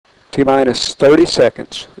T-minus 30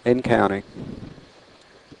 seconds and counting.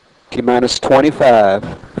 T-minus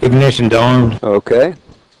 25. Ignition armed. Okay.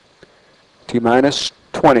 T-minus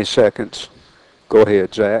 20 seconds. Go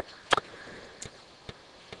ahead, Zach.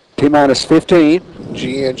 T-minus 15.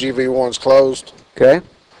 GNGV1's closed. Okay.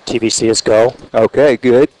 TVC is go. Okay,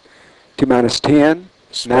 good. T-minus 10,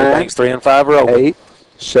 9, Banks 3 and 5 are open. 8,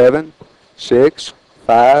 7, 6,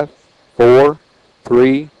 5, 4,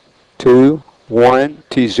 3, 2, 1.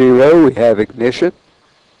 T0, we have ignition.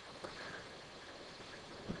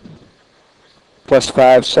 Plus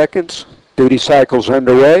 5 seconds. Duty cycle's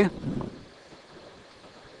underway.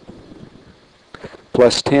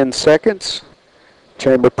 Plus 10 seconds.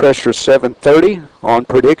 Chamber pressure 730 on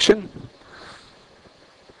prediction.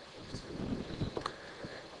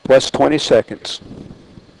 Plus 20 seconds.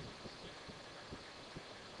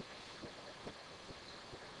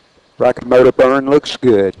 Rocket motor burn looks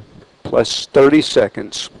good. Plus 30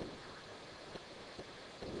 seconds.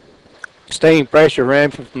 Steam pressure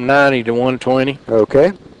ramping from 90 to 120.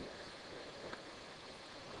 Okay.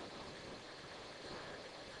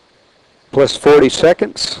 Plus 40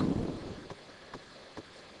 seconds.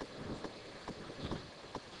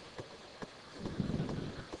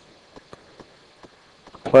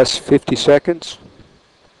 Plus 50 seconds.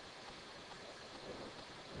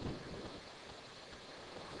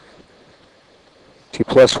 T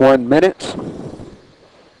plus 1 minute.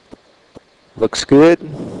 Looks good.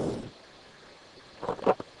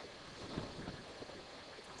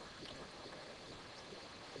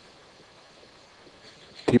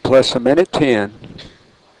 T plus a minute, 10.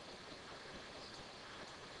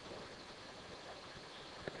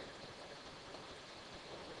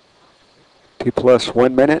 T plus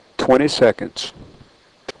 1 minute, 20 seconds.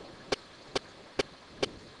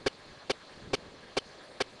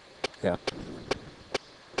 Yeah.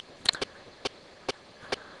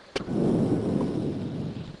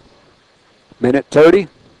 Minute 30.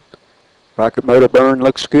 Rocket motor burn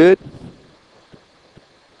looks good.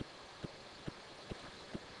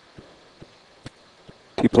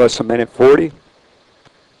 T plus a minute 40. T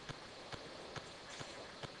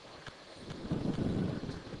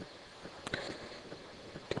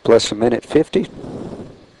plus a minute 50.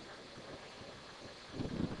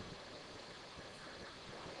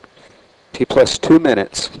 T plus 2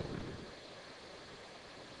 minutes.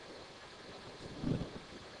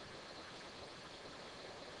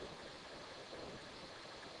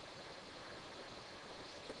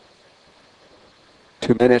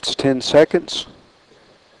 Two minutes, 10 seconds.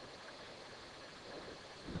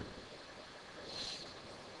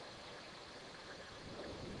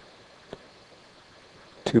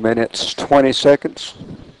 Two minutes, 20 seconds.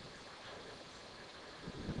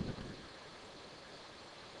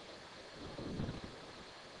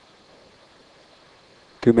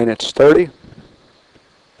 Two minutes, 30.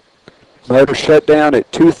 Motor shut down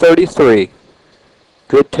at 2:33.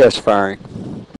 Good test firing.